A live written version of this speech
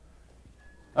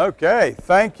Okay,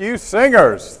 thank you,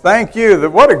 singers. Thank you.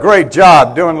 What a great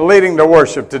job leading the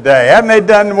worship today. Haven't they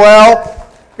done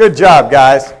well? Good job,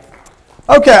 guys.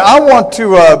 Okay, I want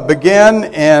to begin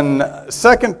in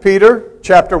 2 Peter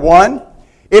chapter 1.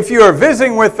 If you are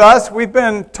visiting with us, we've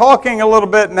been talking a little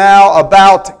bit now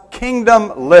about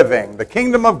kingdom living, the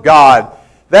kingdom of God.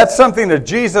 That's something that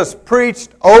Jesus preached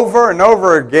over and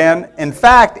over again. In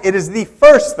fact, it is the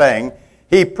first thing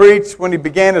he preached when he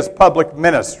began his public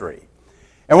ministry.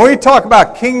 And when we talk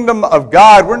about kingdom of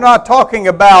God, we're not talking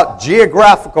about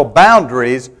geographical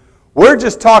boundaries. We're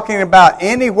just talking about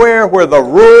anywhere where the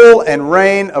rule and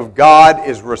reign of God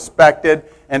is respected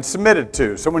and submitted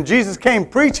to. So when Jesus came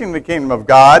preaching the kingdom of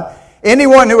God,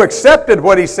 anyone who accepted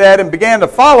what he said and began to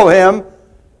follow him,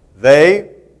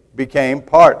 they became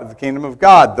part of the kingdom of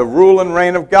God. The rule and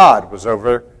reign of God was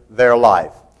over their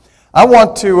life. I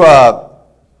want to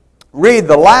read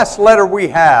the last letter we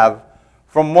have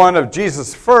from one of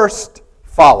Jesus' first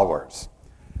followers.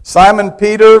 Simon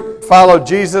Peter followed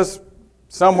Jesus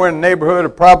somewhere in the neighborhood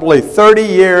of probably 30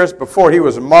 years before he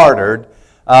was martyred.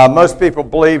 Most people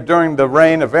believe during the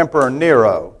reign of Emperor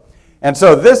Nero. And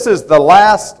so this is the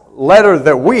last letter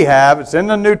that we have. It's in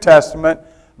the New Testament.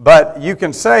 But you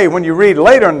can say when you read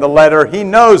later in the letter, he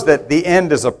knows that the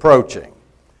end is approaching.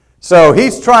 So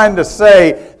he's trying to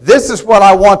say, this is what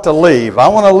I want to leave. I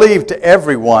want to leave to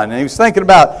everyone. And he was thinking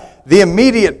about the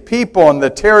immediate people and the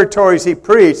territories he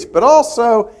preached, but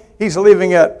also he's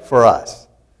leaving it for us.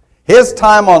 His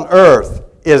time on earth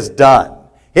is done.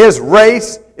 His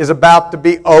race is about to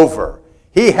be over.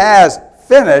 He has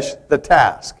finished the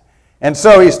task. And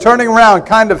so he's turning around,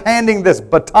 kind of handing this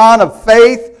baton of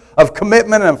faith, of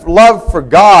commitment, and of love for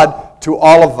God to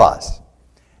all of us.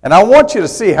 And I want you to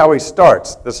see how he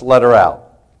starts this letter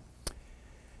out.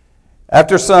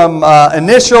 After some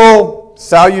initial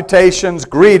salutations,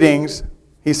 greetings,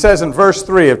 he says in verse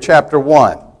 3 of chapter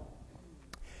 1,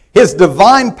 His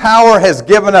divine power has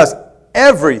given us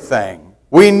everything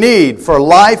we need for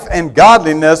life and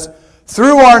godliness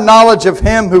through our knowledge of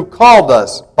Him who called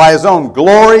us by His own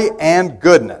glory and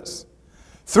goodness.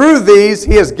 Through these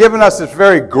He has given us His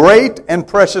very great and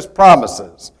precious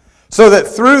promises, so that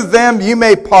through them you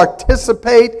may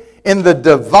participate in the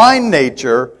divine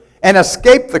nature and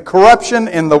escape the corruption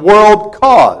in the world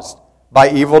caused by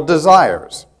evil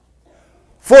desires.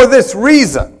 For this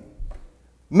reason,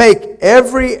 make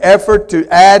every effort to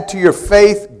add to your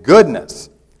faith goodness,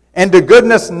 and to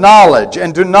goodness knowledge,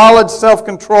 and to knowledge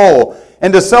self-control,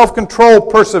 and to self-control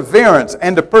perseverance,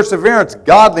 and to perseverance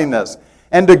godliness,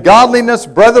 and to godliness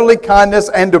brotherly kindness,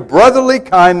 and to brotherly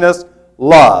kindness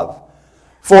love.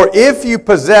 For if you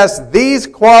possess these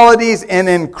qualities in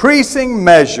increasing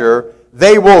measure,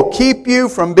 they will keep you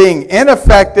from being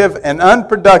ineffective and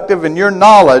unproductive in your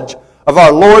knowledge of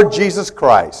our Lord Jesus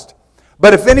Christ.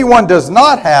 But if anyone does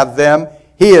not have them,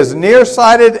 he is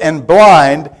nearsighted and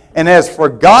blind, and has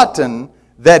forgotten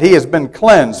that he has been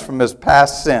cleansed from his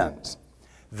past sins.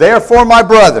 Therefore, my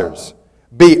brothers,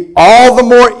 be all the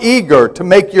more eager to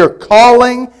make your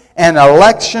calling and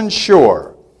election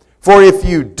sure. For if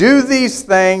you do these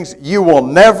things, you will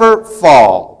never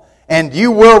fall, and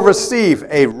you will receive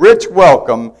a rich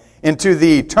welcome into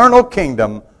the eternal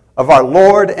kingdom of our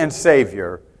Lord and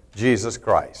Savior, Jesus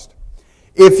Christ.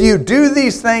 If you do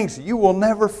these things, you will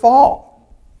never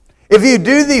fall. If you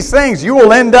do these things, you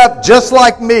will end up just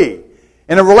like me,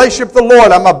 in a relationship with the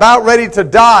Lord. I'm about ready to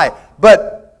die,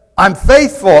 but I'm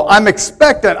faithful, I'm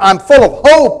expectant, I'm full of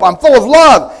hope, I'm full of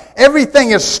love.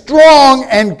 Everything is strong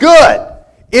and good.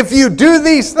 If you do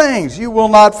these things, you will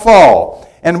not fall.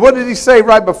 And what did he say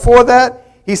right before that?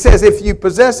 He says, if you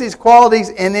possess these qualities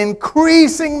in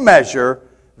increasing measure,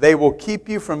 they will keep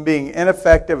you from being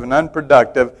ineffective and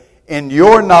unproductive in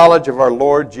your knowledge of our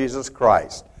Lord Jesus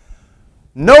Christ.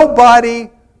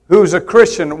 Nobody who's a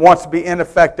Christian wants to be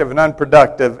ineffective and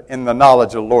unproductive in the knowledge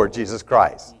of the Lord Jesus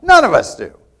Christ. None of us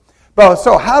do. But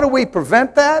so how do we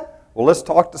prevent that? Well, let's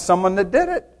talk to someone that did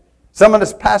it. Someone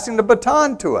that's passing the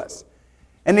baton to us.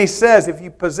 And he says, if you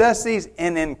possess these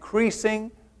in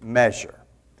increasing measure.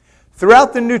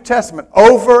 Throughout the New Testament,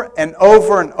 over and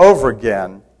over and over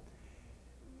again,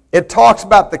 it talks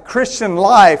about the Christian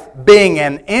life being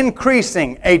an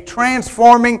increasing, a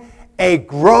transforming, a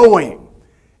growing.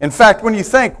 In fact, when you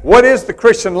think, what is the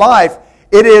Christian life?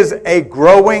 It is a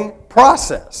growing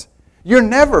process. You're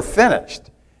never finished.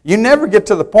 You never get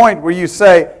to the point where you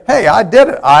say, hey, I did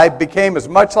it. I became as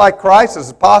much like Christ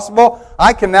as possible.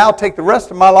 I can now take the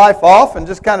rest of my life off and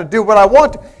just kind of do what I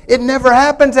want to. It never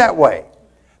happens that way.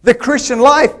 The Christian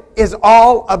life is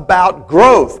all about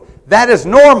growth. That is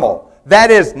normal. That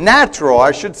is natural.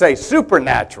 I should say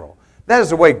supernatural. That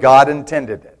is the way God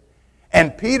intended it.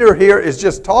 And Peter here is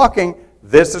just talking,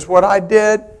 this is what I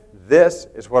did, this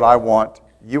is what I want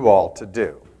you all to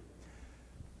do.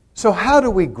 So how do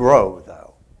we grow,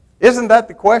 though? Isn't that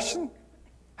the question?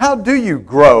 How do you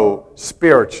grow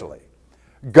spiritually?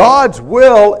 God's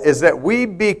will is that we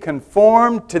be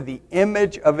conformed to the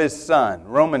image of His Son.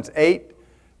 Romans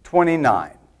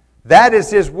 8:29. That is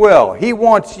His will. He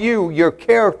wants you, your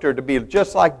character, to be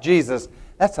just like Jesus.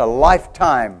 That's a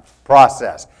lifetime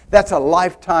process. That's a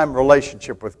lifetime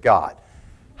relationship with God.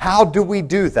 How do we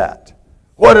do that?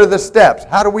 What are the steps?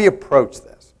 How do we approach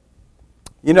this?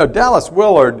 You know, Dallas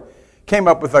Willard came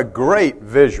up with a great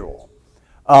visual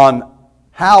on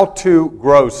how to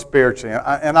grow spiritually.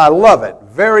 And I love it.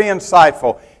 Very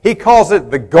insightful. He calls it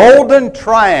the golden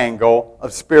triangle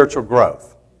of spiritual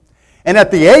growth. And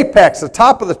at the apex, the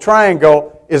top of the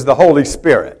triangle, is the Holy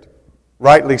Spirit.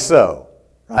 Rightly so,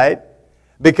 right?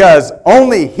 Because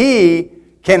only He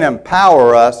can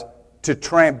empower us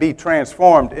to be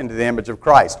transformed into the image of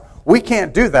Christ. We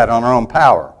can't do that on our own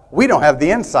power. We don't have the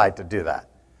insight to do that.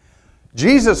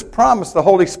 Jesus promised the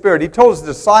Holy Spirit. He told His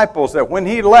disciples that when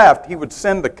He left, He would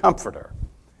send the Comforter.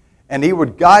 And He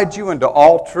would guide you into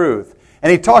all truth.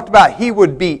 And He talked about He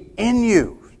would be in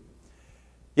you.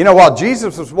 You know, while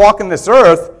Jesus was walking this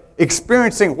earth,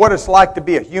 experiencing what it's like to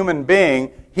be a human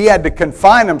being, He had to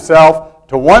confine Himself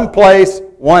to one place,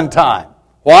 one time.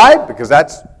 Why? Because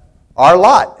that's our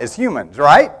lot as humans,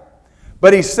 right?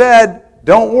 But He said,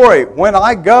 don't worry, when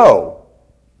I go,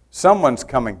 someone's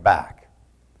coming back.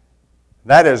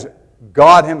 That is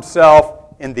God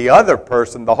Himself in the other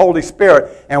person, the Holy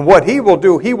Spirit. And what He will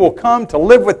do, He will come to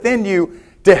live within you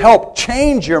to help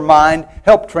change your mind,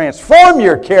 help transform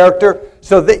your character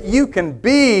so that you can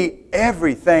be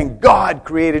everything God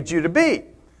created you to be.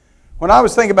 When I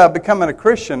was thinking about becoming a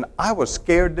Christian, I was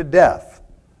scared to death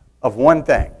of one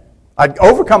thing. I'd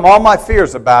overcome all my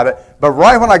fears about it, but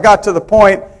right when I got to the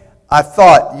point, I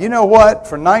thought, you know what?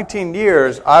 For 19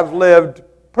 years, I've lived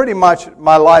pretty much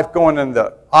my life going in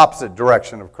the opposite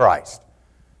direction of Christ.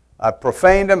 I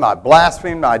profaned Him, I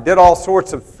blasphemed, I did all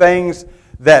sorts of things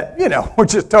that, were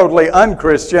just totally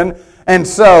unchristian. And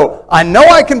so I know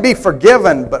I can be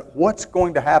forgiven, but what's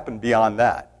going to happen beyond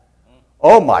that?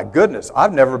 Oh my goodness,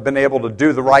 I've never been able to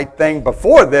do the right thing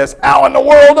before this. How in the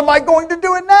world am I going to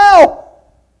do it now?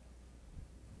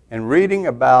 And reading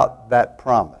about that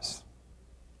promise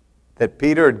that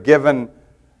Peter had given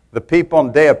the people on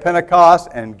the day of Pentecost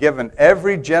and given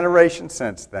every generation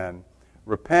since then,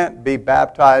 repent, be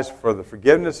baptized for the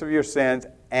forgiveness of your sins,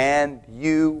 and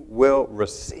you will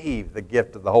receive the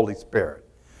gift of the Holy Spirit.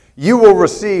 You will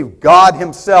receive God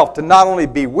Himself to not only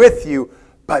be with you,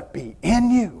 but be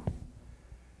in you.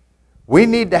 We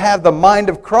need to have the mind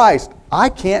of Christ. I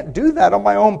can't do that on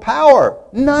my own power.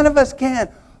 None of us can.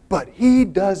 But He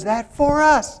does that for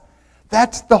us.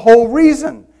 That's the whole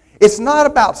reason. It's not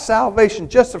about salvation,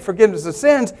 just the forgiveness of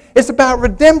sins. It's about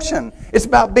redemption. It's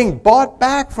about being bought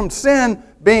back from sin,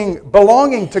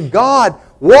 belonging to God,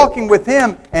 walking with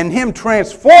Him, and Him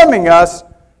transforming us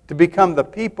to become the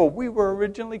people we were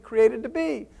originally created to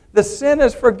be. The sin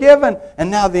is forgiven, and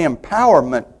now the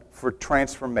empowerment for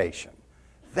transformation.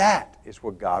 That is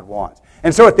what God wants.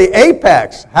 And so at the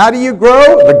apex, how do you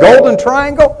grow? The golden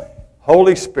triangle?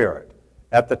 Holy Spirit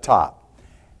at the top.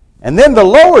 And then the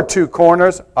lower two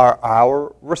corners are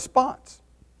our response.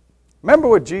 Remember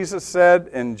what Jesus said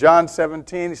in John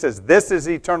 17? He says, this is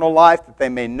eternal life, that they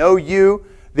may know you,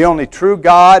 the only true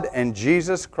God, and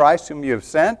Jesus Christ whom you have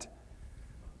sent.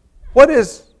 What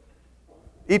is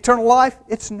eternal life?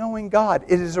 It's knowing God.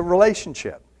 It is a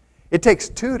relationship. It takes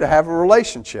two to have a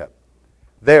relationship.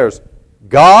 There's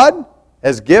God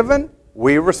has given,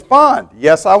 we respond.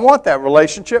 Yes, I want that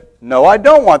relationship. No, I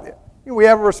don't want it. We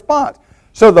have a response.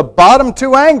 So the bottom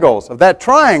two angles of that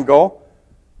triangle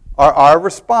are our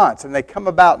response, and they come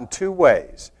about in two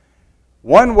ways.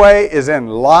 One way is in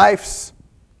life's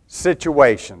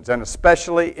situations, and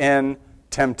especially in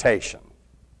temptation.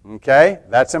 Okay?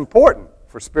 That's important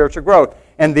for spiritual growth.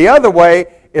 And the other way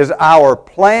is our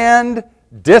planned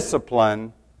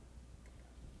discipline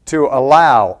to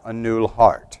allow a new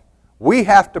heart. We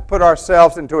have to put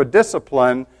ourselves into a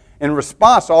discipline in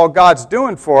response to all God's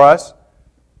doing for us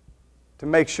to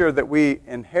make sure that we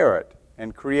inherit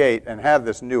and create and have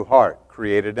this new heart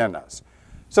created in us.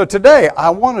 So today, I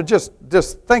want to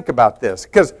just think about this,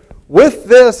 because with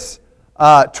this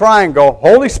triangle,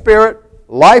 Holy Spirit,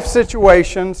 life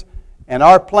situations, and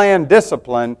our planned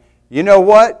discipline, you know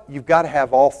what? You've got to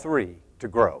have all three to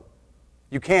grow.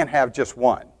 You can't have just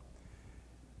one.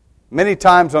 Many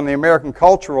times on the American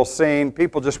cultural scene,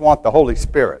 people just want the Holy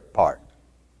Spirit part.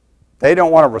 They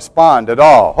don't want to respond at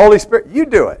all. Holy Spirit, you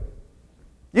do it.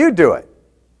 You do it.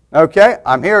 Okay?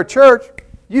 I'm here at church.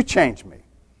 You change me.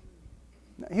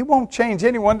 He won't change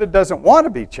anyone that doesn't want to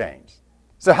be changed.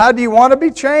 So how do you want to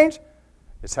be changed?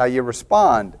 It's how you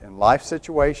respond in life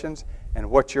situations and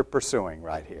what you're pursuing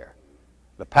right here.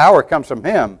 The power comes from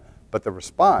Him, but the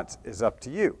response is up to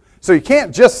you. So you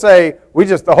can't just say,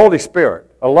 the Holy Spirit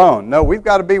alone. No, we've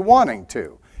got to be wanting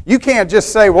to. You can't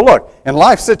just say, well, look, in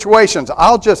life situations,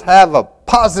 I'll just have a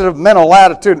positive mental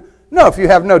attitude. No, if you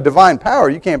have no divine power,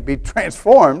 you can't be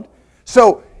transformed.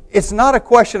 So it's not a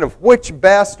question of which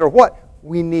best or what.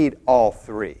 We need all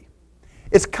three.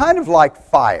 It's kind of like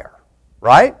fire,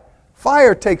 right?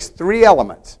 Fire takes three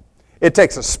elements. It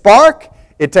takes a spark,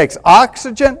 it takes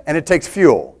oxygen, and it takes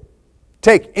fuel.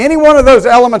 Take any one of those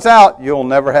elements out, you'll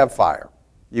never have fire.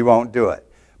 You won't do it.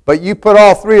 But you put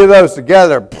all three of those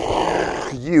together,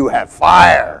 you have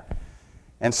fire.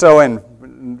 And so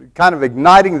in kind of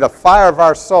igniting the fire of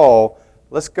our soul,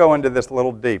 let's go into this a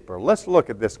little deeper. Let's look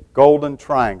at this golden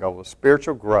triangle of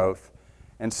spiritual growth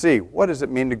and see, what does it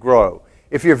mean to grow?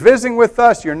 If you're visiting with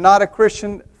us, you're not a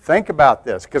Christian, think about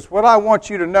this. Because what I want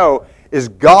you to know is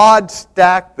God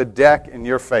stacked the deck in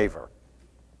your favor.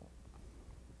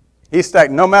 He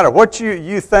stacked, no matter what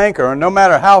you think or no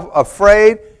matter how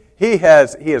afraid, He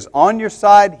is on your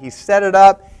side. He set it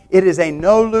up. It is a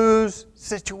no-lose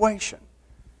situation.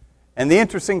 And the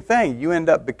interesting thing, you end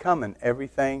up becoming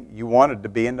everything you wanted to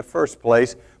be in the first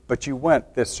place, but you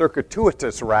went this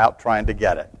circuitous route trying to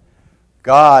get it.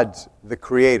 God's, the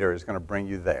Creator, is going to bring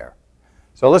you there.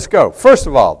 So let's go. First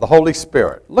of all, the Holy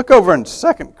Spirit. Look over in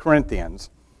 2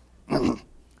 Corinthians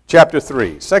chapter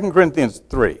 3. 2 Corinthians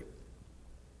 3.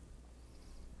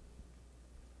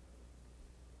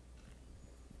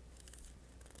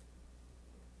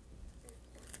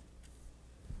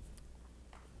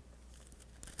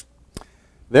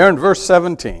 There in verse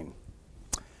 17.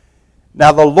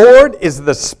 Now the Lord is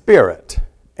the Spirit,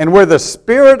 and where the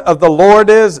Spirit of the Lord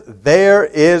is, there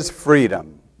is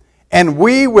freedom. And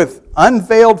we, with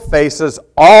unveiled faces,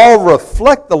 all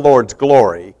reflect the Lord's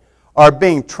glory, are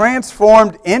being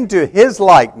transformed into His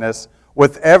likeness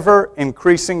with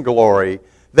ever-increasing glory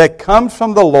that comes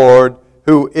from the Lord,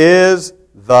 who is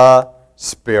the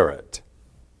Spirit.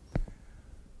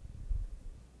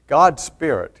 God's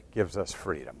Spirit gives us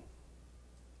freedom.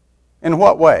 In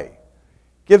what way?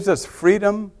 Gives us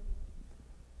freedom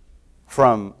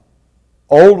from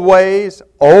old ways,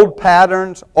 old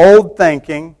patterns, old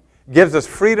thinking. Gives us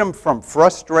freedom from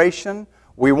frustration.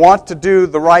 We want to do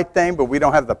the right thing, but we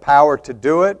don't have the power to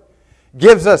do it.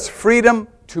 Gives us freedom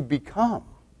to become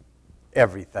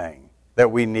everything that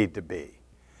we need to be.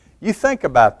 You think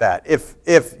about that.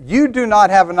 If you do not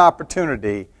have an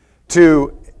opportunity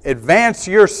to advance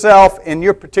yourself in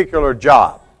your particular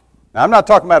job, now, I'm not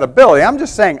talking about ability. I'm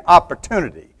just saying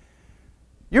opportunity.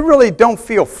 You really don't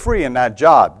feel free in that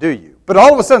job, do you? But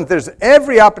all of a sudden, there's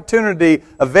every opportunity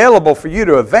available for you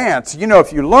to advance. You know,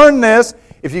 if you learn this,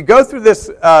 if you go through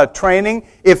this training,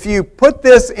 if you put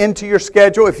this into your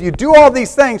schedule, if you do all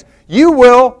these things, you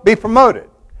will be promoted.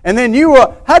 And then you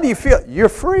will, how do you feel? You're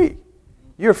free.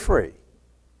 You're free.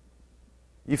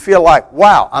 You feel like,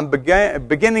 wow, I'm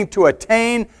beginning to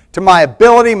attain to my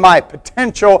ability, my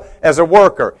potential as a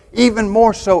worker. Even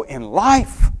more so in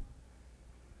life.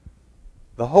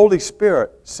 The Holy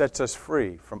Spirit sets us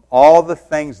free from all the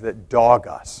things that dog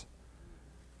us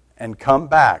and come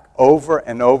back over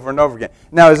and over and over again.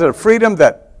 Now, is it a freedom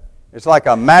that it's like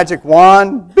a magic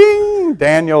wand? Bing!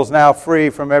 Daniel's now free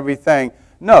from everything.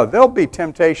 No, there'll be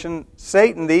temptation.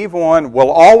 Satan, the evil one, will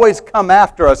always come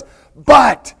after us.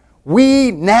 But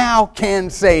we now can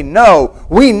say no.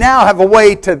 We now have a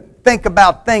way to think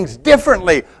about things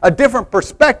differently, a different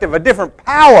perspective, a different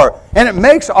power. And it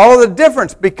makes all of the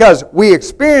difference because we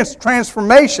experience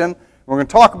transformation, we're going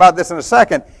to talk about this in a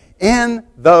second, in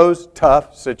those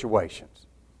tough situations.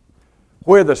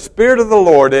 Where the Spirit of the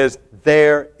Lord is,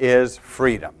 there is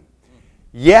freedom.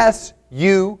 Yes,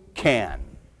 you can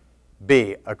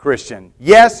be a Christian.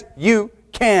 Yes, you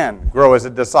can grow as a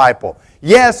disciple.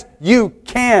 Yes, you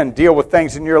can deal with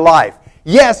things in your life.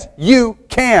 Yes, you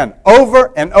can,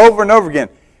 over and over and over again.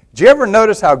 Do you ever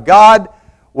notice how God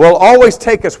will always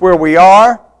take us where we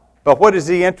are, but what is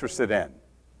He interested in?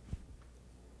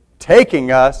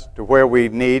 Taking us to where we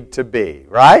need to be,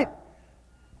 right?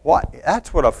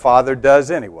 That's what a father does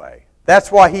anyway.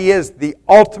 That's why He is the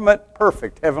ultimate,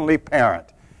 perfect heavenly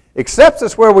parent. Accepts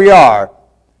us where we are,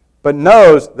 but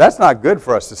knows that's not good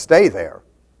for us to stay there.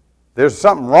 There's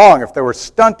something wrong if they were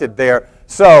stunted there.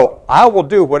 So I will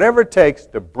do whatever it takes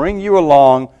to bring you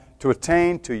along to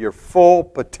attain to your full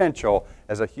potential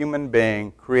as a human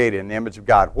being created in the image of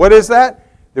God. What is that?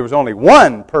 There was only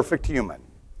one perfect human.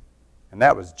 And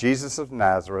that was Jesus of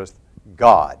Nazareth,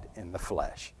 God in the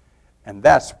flesh. And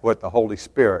that's what the Holy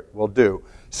Spirit will do.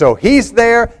 So He's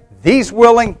there, He's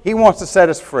willing, He wants to set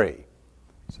us free.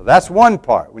 So that's one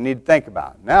part we need to think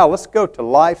about. Now let's go to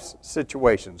life's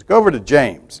situations. Go over to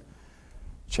James,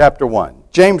 chapter 1.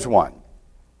 James 1.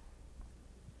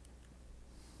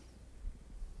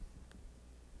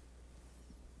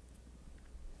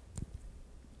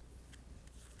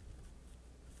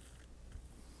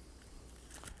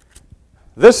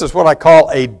 This is what I call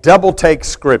a double-take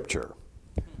scripture.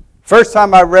 First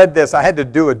time I read this, I had to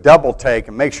do a double take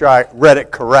and make sure I read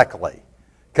it correctly,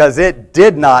 because it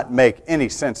did not make any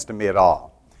sense to me at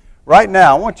all. Right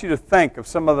now, I want you to think of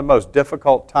some of the most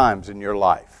difficult times in your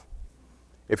life.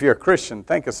 If you're a Christian,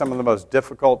 think of some of the most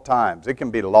difficult times. It can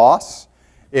be loss,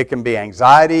 it can be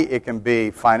anxiety, it can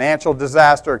be financial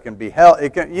disaster, it can be hell,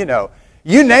 it can,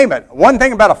 you name it. One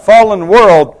thing about a fallen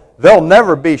world, there'll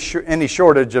never be any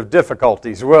shortage of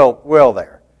difficulties, will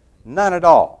there? None at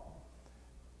all.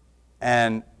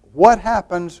 And what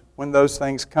happens when those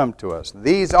things come to us?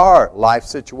 These are life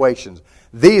situations.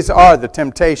 These are the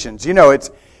temptations.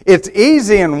 It's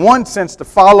easy in one sense to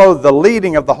follow the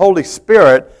leading of the Holy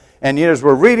Spirit, and as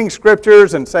we're reading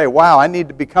scriptures and say, wow, I need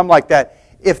to become like that,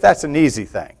 if that's an easy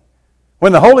thing.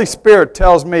 When the Holy Spirit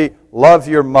tells me, love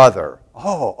your mother,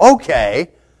 oh, okay,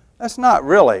 that's not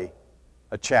really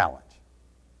a challenge.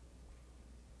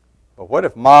 But what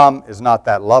if mom is not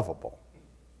that lovable?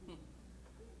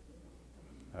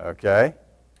 Okay?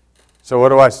 So what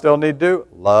do I still need to do?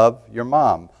 Love your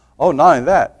mom. Oh, not only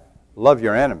that, love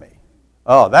your enemy.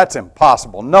 Oh, that's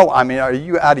impossible. No, are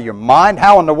you out of your mind?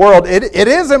 How in the world? It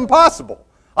is impossible.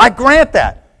 I grant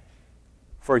that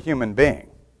for a human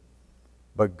being.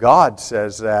 But God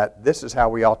says that this is how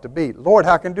we ought to be. Lord,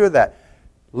 how can I do that?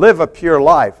 Live a pure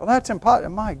life. Well, that's impossible.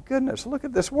 My goodness, look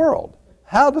at this world.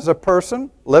 How does a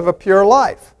person live a pure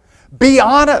life? Be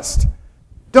honest.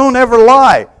 Don't ever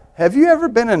lie. Have you ever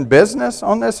been in business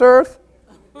on this earth?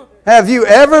 Have you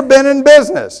ever been in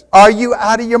business? Are you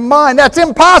out of your mind? That's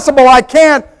impossible. I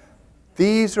can't.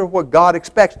 These are what God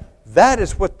expects. That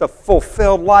is what the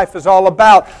fulfilled life is all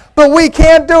about. But we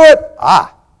can't do it.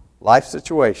 Life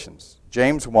situations.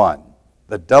 James 1,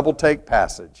 the double take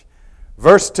passage.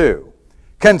 Verse 2.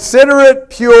 Consider it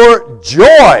pure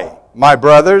joy, my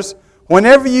brothers,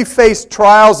 whenever you face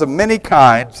trials of many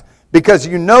kinds, because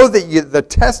you know that the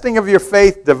testing of your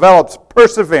faith develops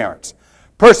perseverance.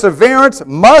 Perseverance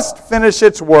must finish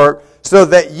its work so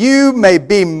that you may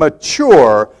be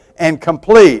mature and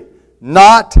complete,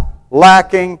 not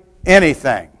lacking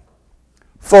anything.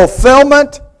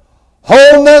 Fulfillment,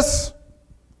 wholeness,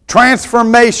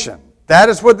 transformation. That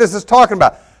is what this is talking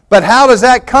about. But how does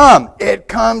that come? It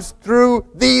comes through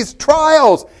these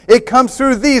trials. It comes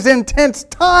through these intense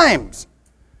times.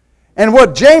 And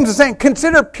what James is saying,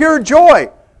 consider pure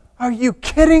joy. Are you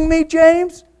kidding me,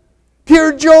 James?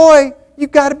 Pure joy.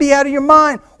 You've got to be out of your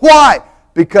mind. Why?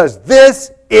 Because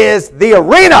this is the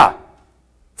arena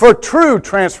for true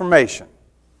transformation.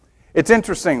 It's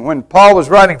interesting, when Paul was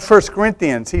writing 1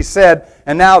 Corinthians, he said,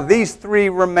 and now these three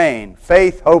remain,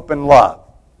 faith, hope, and love.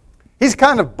 He's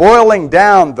kind of boiling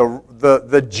down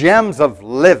the gems of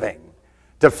living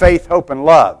to faith, hope, and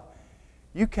love.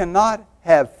 You cannot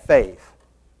have faith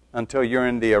until you're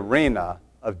in the arena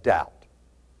of doubt.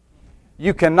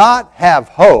 You cannot have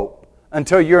hope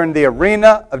until you're in the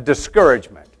arena of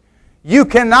discouragement. You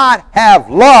cannot have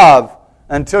love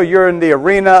until you're in the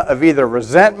arena of either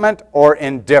resentment or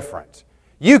indifference.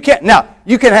 You can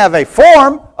have a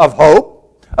form of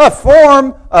hope, a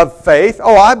form of faith.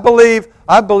 Oh, I believe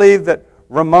that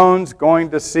Ramon's going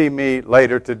to see me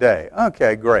later today.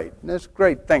 Okay, great. That's a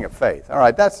great thing of faith. All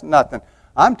right, that's nothing.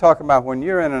 I'm talking about when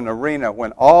you're in an arena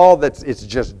when it's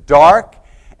just dark,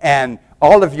 and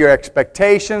all of your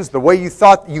expectations, the way you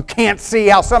thought you can't see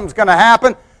how something's going to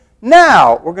happen.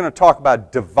 Now we're going to talk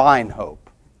about divine hope.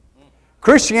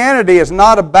 Christianity is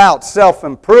not about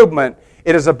self-improvement.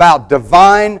 It is about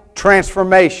divine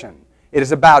transformation. It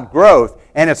is about growth.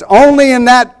 And it's only in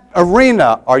that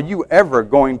arena are you ever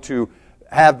going to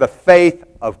have the faith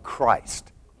of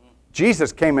Christ.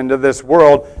 Jesus came into this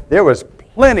world. There was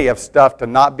plenty of stuff to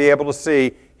not be able to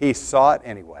see. He saw it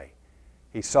anyway.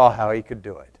 He saw how he could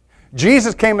do it.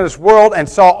 Jesus came into this world and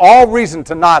saw all reason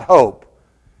to not hope.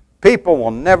 People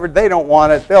will never, they don't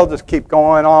want it. They'll just keep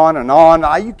going on and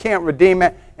on. You can't redeem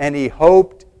it. And he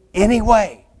hoped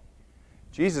anyway.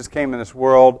 Jesus came in this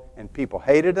world and people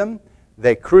hated him.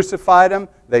 They crucified him.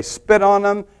 They spit on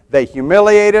him. They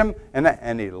humiliated him.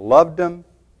 And he loved them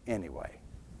anyway.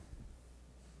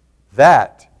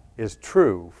 That is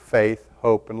true faith,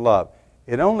 hope, and love.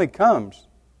 It only comes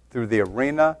through the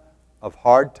arena of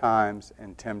hard times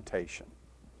and temptation.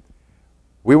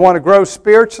 We want to grow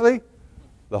spiritually.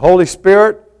 The Holy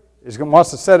Spirit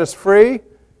wants to set us free.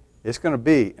 It's going to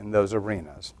be in those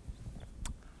arenas.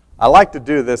 I like to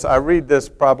do this. I read this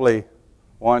probably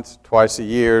once, twice a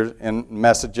year in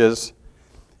messages.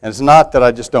 And it's not that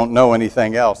I just don't know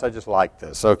anything else. I just like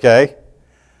this, okay?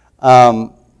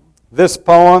 This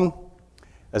poem,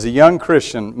 as a young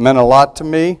Christian, meant a lot to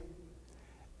me.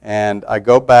 And I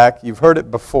go back. You've heard it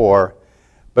before.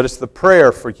 But it's the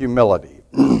prayer for humility.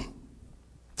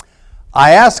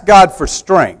 I asked God for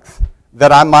strength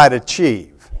that I might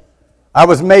achieve. I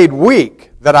was made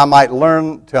weak that I might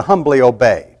learn to humbly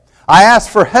obey. I asked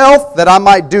for health that I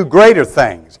might do greater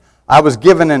things. I was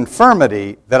given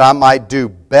infirmity that I might do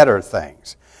better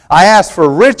things. I asked for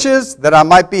riches that I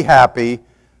might be happy.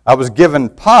 I was given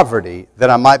poverty that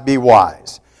I might be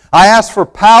wise. I asked for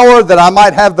power that I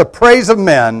might have the praise of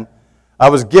men. I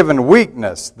was given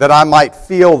weakness that I might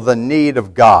feel the need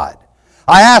of God.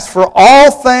 I asked for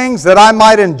all things that I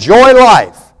might enjoy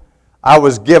life. I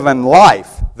was given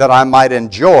life that I might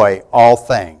enjoy all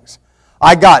things.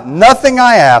 I got nothing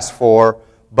I asked for,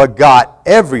 but got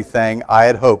everything I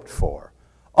had hoped for.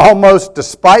 Almost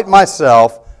despite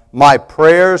myself, my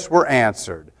prayers were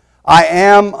answered. I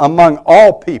am among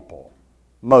all people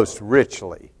most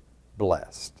richly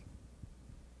blessed.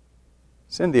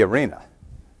 It's in the arena.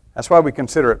 That's why we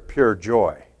consider it pure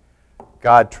joy.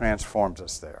 God transforms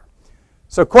us there.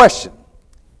 So question,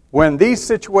 when these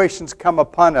situations come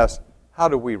upon us, how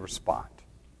do we respond?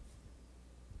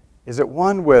 Is it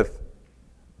one with,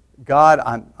 God,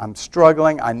 I'm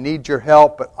struggling, I need your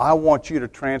help, but I want you to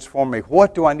transform me.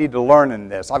 What do I need to learn in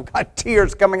this? I've got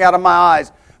tears coming out of my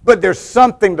eyes, but there's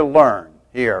something to learn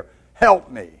here. Help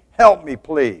me,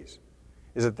 please.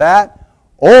 Is it that?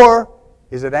 Or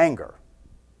is it anger?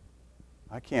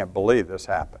 I can't believe this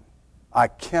happened. I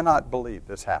cannot believe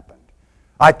this happened.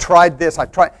 I tried this,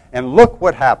 and look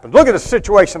what happened. Look at the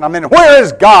situation I'm in. Where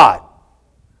is God?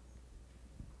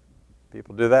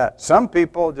 People do that. Some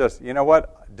people just, you know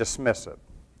what, dismiss it.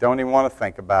 Don't even want to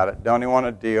think about it. Don't even want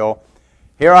to deal.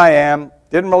 Here I am.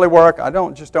 Didn't really work. I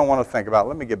just don't want to think about it.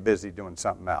 Let me get busy doing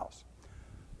something else.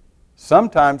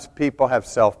 Sometimes people have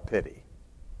self-pity.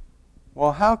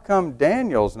 Well, how come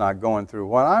Daniel's not going through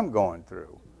what I'm going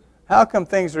through? How come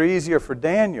things are easier for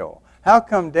Daniel? How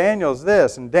come Daniel's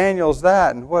this and Daniel's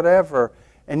that and whatever?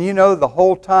 And you know the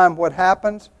whole time what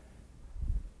happens?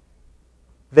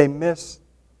 They miss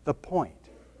the point.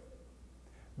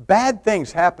 Bad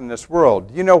things happen in this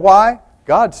world. You know why?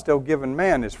 God's still giving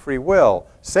man his free will.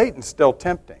 Satan's still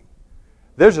tempting.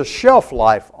 There's a shelf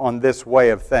life on this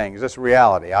way of things, this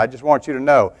reality. I just want you to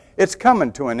know it's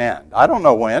coming to an end. I don't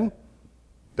know when.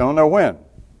 Don't know when.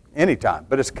 Anytime.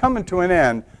 But it's coming to an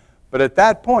end. But at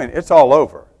that point, it's all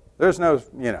over. There's no,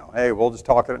 hey, we'll just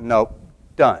talk it. Nope.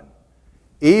 Done.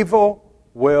 Evil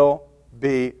will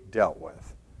be dealt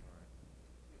with.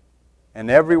 And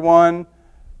everyone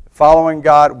following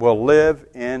God will live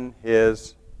in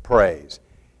His praise.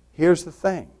 Here's the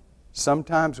thing.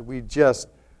 Sometimes we just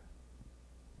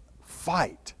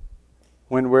fight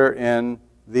when we're in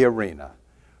the arena.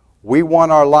 We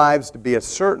want our lives to be a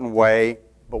certain way,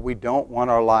 but we don't want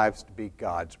our lives to be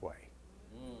God's way.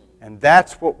 And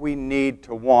that's what we need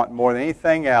to want more than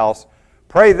anything else.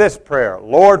 Pray this prayer.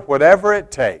 Lord, whatever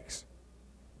it takes,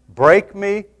 break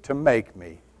me to make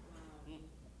me,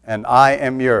 and I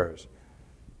am yours.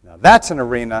 Now that's an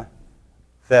arena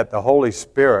that the Holy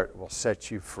Spirit will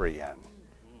set you free in.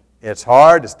 It's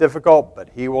hard, it's difficult, but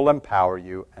He will empower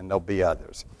you, and there'll be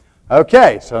others.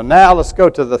 Okay, so now let's go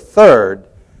to the third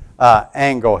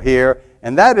angle here,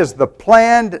 and that is the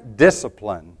planned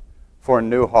discipline for a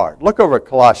new heart. Look over at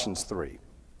Colossians 3.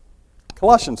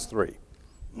 Colossians 3.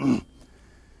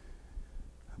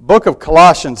 Book of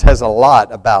Colossians has a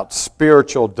lot about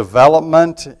spiritual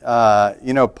development.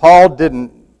 Paul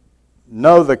didn't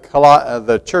know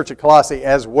the church at Colossae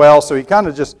as well, so he kind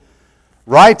of just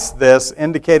writes this,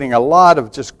 indicating a lot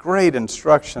of just great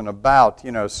instruction about,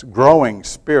 growing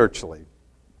spiritually.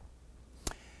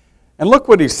 And look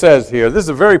what he says here. This is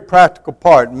a very practical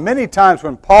part. Many times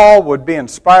when Paul would be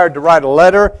inspired to write a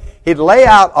letter, he'd lay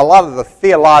out a lot of the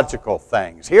theological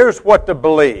things. Here's what to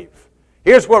believe.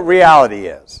 Here's what reality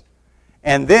is.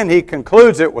 And then he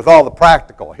concludes it with all the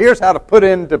practical. Here's how to put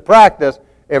into practice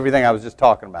everything I was just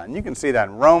talking about. And you can see that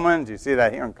in Romans. You see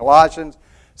that here in Colossians.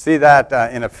 See that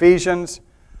in Ephesians.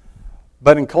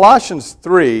 But in Colossians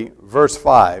 3, verse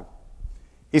 5,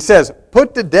 he says,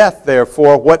 "Put to death,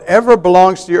 therefore, whatever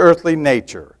belongs to your earthly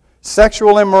nature,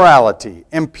 sexual immorality,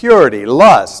 impurity,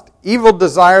 lust, evil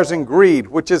desires, and greed,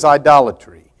 which is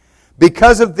idolatry.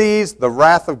 Because of these, the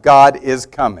wrath of God is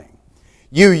coming.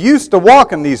 You used to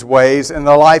walk in these ways in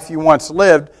the life you once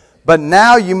lived, but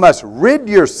now you must rid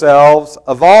yourselves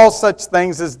of all such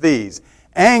things as these: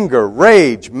 anger,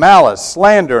 rage, malice,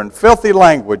 slander, and filthy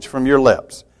language from your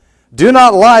lips. Do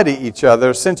not lie to each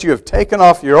other, since you have taken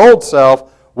off your old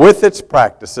self with its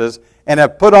practices and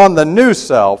have put on the new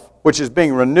self, which is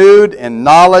being renewed in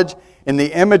knowledge in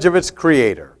the image of its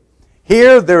Creator.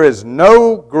 Here there is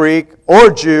no Greek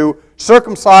or Jew,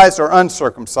 circumcised or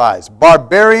uncircumcised,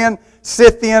 barbarian,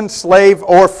 Scythian, slave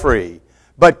or free,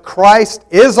 but Christ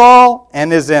is all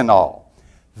and is in all.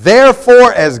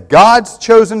 Therefore, as God's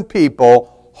chosen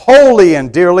people, holy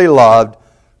and dearly loved,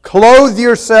 clothe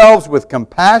yourselves with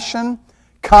compassion,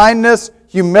 kindness,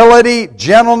 humility,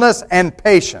 gentleness, and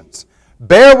patience.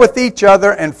 Bear with each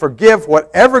other and forgive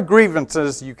whatever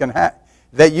grievances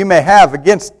that you may have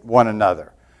against one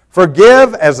another.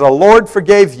 Forgive as the Lord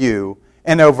forgave you,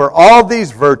 and over all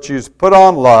these virtues put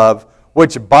on love,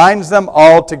 which binds them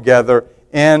all together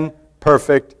in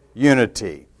perfect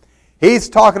unity. He's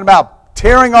talking about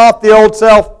tearing off the old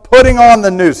self, putting on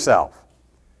the new self.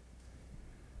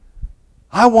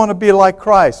 I want to be like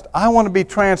Christ. I want to be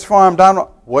transformed.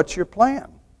 What's your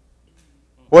plan?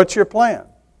 What's your plan?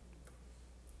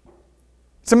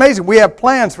 It's amazing. We have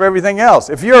plans for everything else.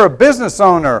 If you're a business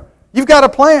owner, you've got a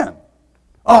plan.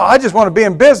 Oh, I just want to be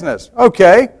in business.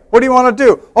 Okay. What do you want to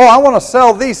do? Oh, I want to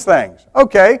sell these things.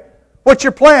 Okay. What's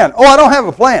your plan? Oh, I don't have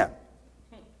a plan.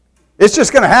 It's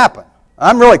just going to happen.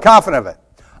 I'm really confident of it.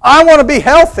 I want to be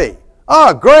healthy.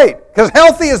 Oh, great. Because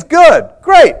healthy is good.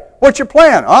 Great. What's your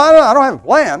plan? Oh, I don't have a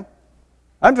plan.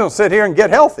 I'm just going to sit here and get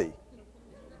healthy.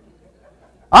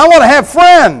 I want to have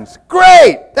friends.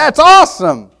 Great. That's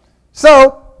awesome.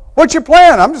 So, what's your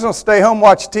plan? I'm just going to stay home,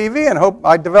 watch TV, and hope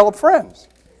I develop friends.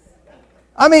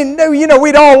 I mean,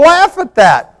 we'd all laugh at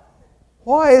that.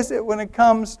 Why is it when it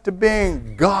comes to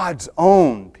being God's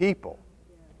own people?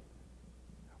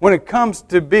 When it comes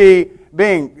to being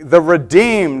the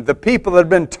redeemed, the people that have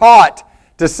been taught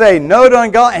to say no to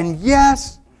ungodly and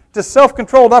yes to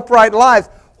self-controlled, upright lives,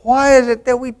 why is it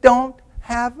that we don't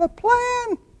have a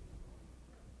plan?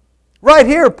 Right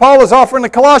here, Paul is offering the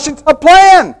Colossians a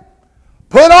plan.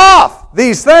 Put off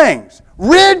these things.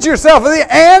 Rid yourself of these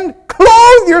and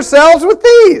clothe yourselves with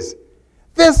these.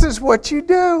 This is what you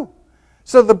do.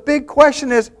 So the big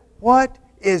question is, what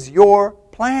is your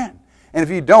plan? And if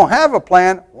you don't have a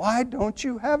plan, why don't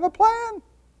you have a plan?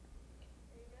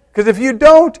 Because if you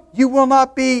don't, you will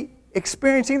not be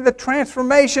experiencing the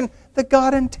transformation that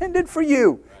God intended for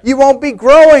you. You won't be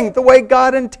growing the way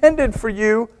God intended for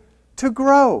you to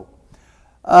grow.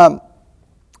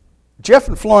 Jeff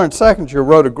and Florence Seckinger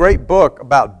wrote a great book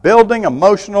about building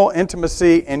emotional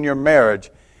intimacy in your marriage.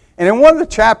 And in one of the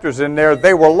chapters in there,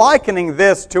 they were likening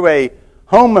this to a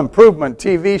home improvement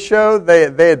TV show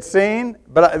they had seen.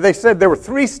 But they said there were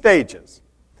 3 stages.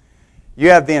 You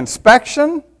have the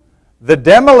inspection, the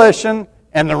demolition,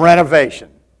 and the renovation.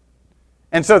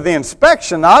 And so the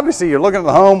inspection, obviously you're looking at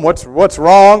the home, what's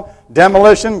wrong?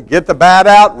 Demolition, get the bad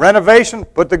out. Renovation,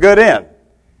 put the good in.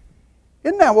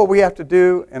 Isn't that what we have to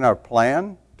do in our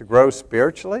plan to grow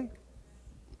spiritually?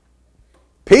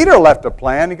 Peter left a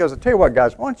plan. He goes, I'll tell you what,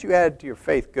 guys, why don't you add to your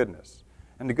faith goodness,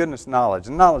 and to goodness knowledge,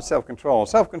 and knowledge self-control,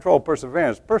 self-control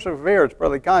perseverance, perseverance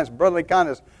brotherly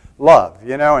kindness love,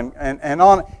 and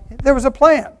on. There was a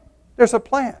plan. There's a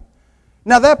plan.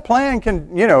 Now that plan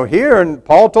can, here, and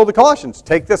Paul told the Colossians,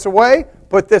 take this away,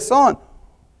 put this on.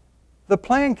 The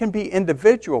plan can be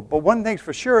individual, but one thing's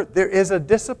for sure, there is a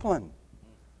discipline.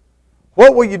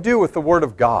 What will you do with the Word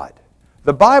of God?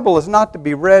 The Bible is not to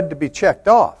be read to be checked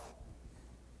off.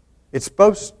 It's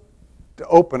supposed to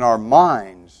open our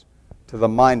minds to the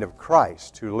mind of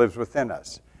Christ who lives within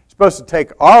us. It's supposed to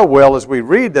take our will as we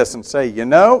read this and say,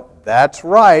 that's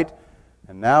right.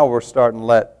 And now we're starting to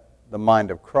let the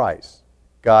mind of Christ,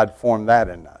 God, form that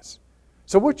in us.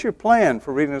 So what's your plan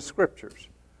for reading the Scriptures?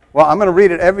 Well, I'm going to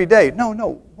read it every day.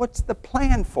 No. What's the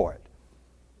plan for it?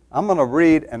 I'm going to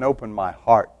read and open my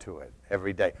heart to it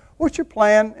every day. What's your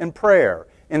plan in prayer,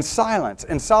 in silence,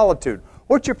 in solitude?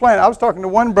 What's your plan? I was talking to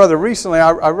one brother recently.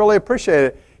 I really appreciate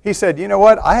it. He said, you know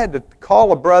what? I had to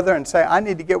call a brother and say, I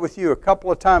need to get with you a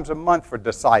couple of times a month for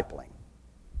discipling.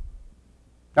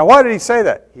 Now, why did he say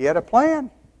that? He had a plan.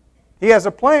 He has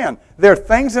a plan. There are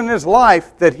things in his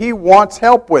life that he wants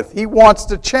help with. He wants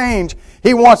to change.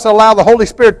 He wants to allow the Holy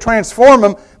Spirit to transform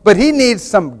him, but he needs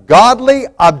some godly,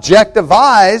 objective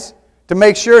eyes to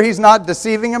make sure he's not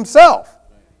deceiving himself.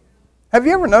 Have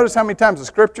you ever noticed how many times the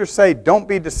Scriptures say, don't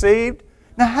be deceived?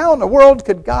 Now, how in the world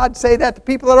could God say that to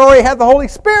people that already have the Holy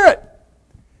Spirit?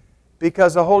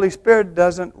 Because the Holy Spirit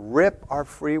doesn't rip our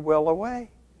free will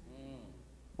away.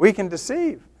 We can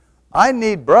deceive. I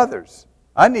need brothers.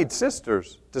 I need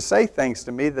sisters to say things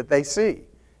to me that they see.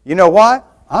 You know why?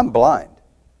 I'm blind.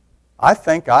 I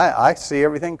think I see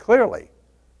everything clearly.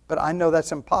 But I know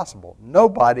that's impossible.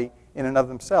 Nobody in and of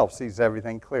themselves sees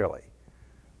everything clearly.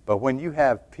 But when you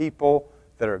have people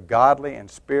that are godly and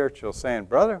spiritual saying,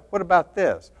 brother, what about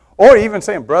this? Or even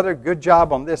saying, brother, good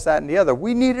job on this, that, and the other.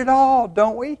 We need it all,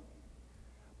 don't we?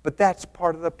 But that's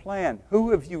part of the plan.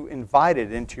 Who have you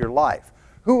invited into your life?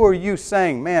 Who are you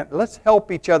saying, man, let's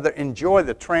help each other enjoy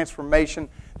the transformation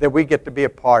that we get to be a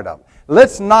part of?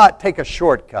 Let's not take a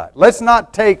shortcut. Let's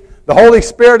not take the Holy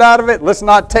Spirit out of it. Let's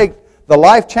not take the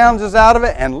life challenges out of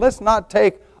it. And let's not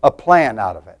take a plan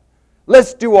out of it.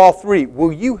 Let's do all three.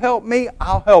 Will you help me?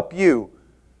 I'll help you.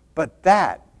 But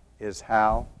that is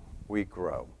how we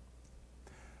grow.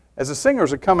 As the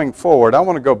singers are coming forward, I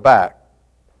want to go back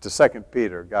to 2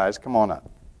 Peter. Guys, come on up.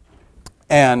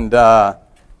 And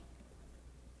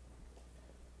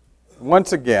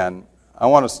once again, I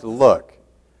want us to look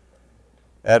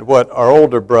at what our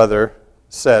older brother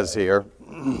says here.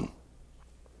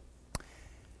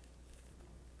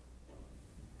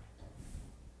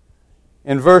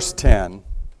 In verse 10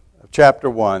 of chapter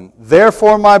 1,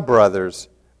 therefore, my brothers,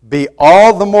 be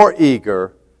all the more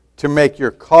eager to make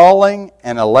your calling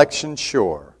and election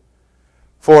sure.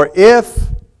 For if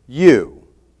you,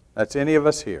 that's any of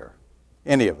us here,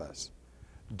 any of us,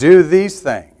 do these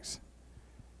things,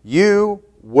 you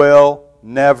will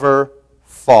never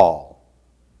fall,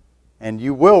 and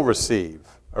you will receive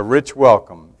a rich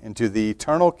welcome into the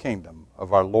eternal kingdom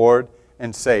of our Lord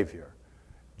and Savior,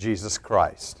 Jesus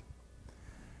Christ.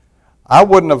 I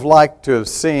wouldn't have liked to have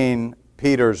seen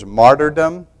Peter's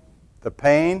martyrdom, the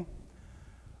pain,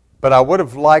 but I would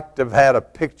have liked to have had a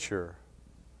picture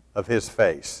of his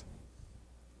face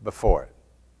before it.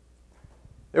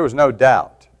 There was no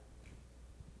doubt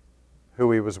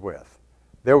who he was with.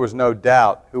 There was no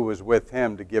doubt who was with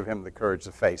him to give him the courage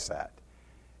to face that.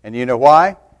 And you know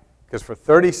why? Because for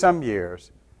 30-some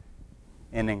years,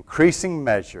 in increasing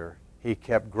measure, he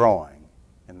kept growing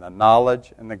in the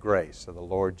knowledge and the grace of the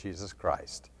Lord Jesus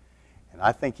Christ. And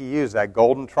I think he used that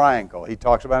golden triangle. He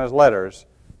talks about in his letters,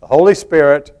 the Holy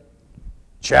Spirit,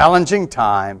 challenging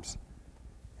times,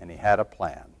 and he had a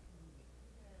plan.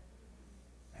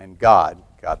 And God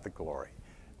got the glory.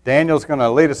 Daniel's going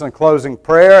to lead us in closing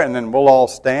prayer, and then we'll all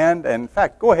stand. And in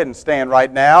fact, go ahead and stand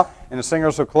right now, and the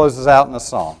singers will close us out in a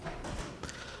song.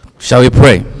 Shall we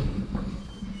pray?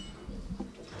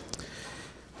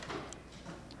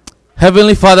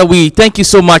 Heavenly Father, we thank you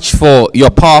so much for your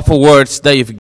powerful words that you've